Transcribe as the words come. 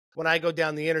when I go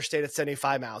down the interstate at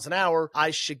 75 miles an hour,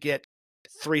 I should get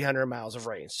 300 miles of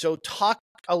range. So talk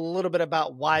a little bit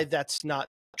about why that's not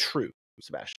true,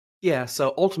 Sebastian. Yeah,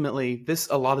 so ultimately,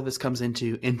 a lot of this comes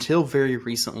into, until very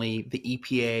recently, the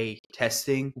EPA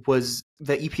testing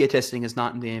is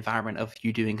not in the environment of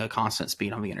you doing a constant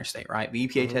speed on the interstate, right? The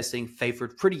EPA testing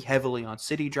favored pretty heavily on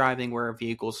city driving, where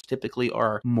vehicles typically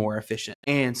are more efficient.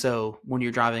 And so when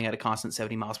you're driving at a constant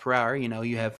 70 miles per hour,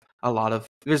 you have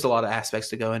there's a lot of aspects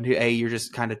to go into. You're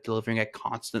just kind of delivering a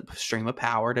constant stream of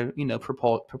power to,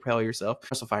 propel yourself.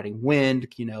 Also fighting wind,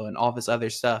 and all this other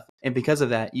stuff. And because of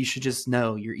that, you should just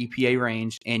know your EPA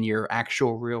range and your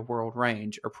actual real world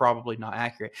range are probably not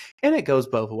accurate. And it goes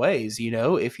both ways.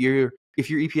 If your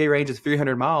EPA range is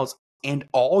 300 miles and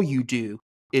all you do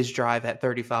is drive at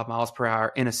 35 miles per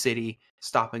hour in a city,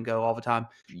 stop and go all the time,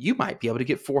 you might be able to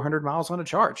get 400 miles on a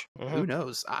charge. Who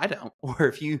knows? I don't. Or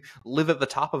if you live at the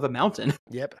top of a mountain,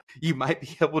 you might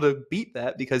be able to beat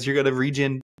that because you're going to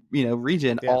regen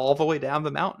all the way down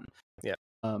the mountain.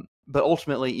 But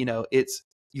ultimately, it's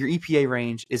your EPA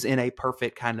range is in a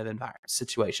perfect kind of environment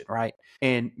situation, right?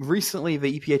 And recently,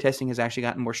 the EPA testing has actually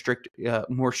gotten more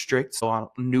strict. So on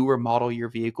newer model year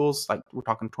vehicles, like we're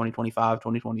talking 2025,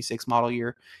 2026 model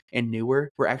year and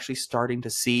newer, we're actually starting to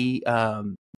see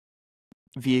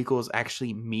vehicles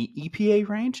actually meet EPA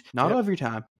range. Not every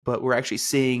time, but we're actually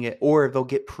seeing it, or they'll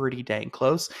get pretty dang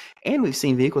close. And we've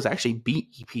seen vehicles actually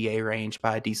beat EPA range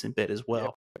by a decent bit as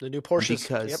well. The new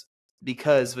Porsches.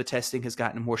 Because the testing has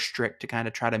gotten more strict to kind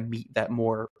of try to meet that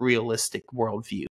more realistic worldview.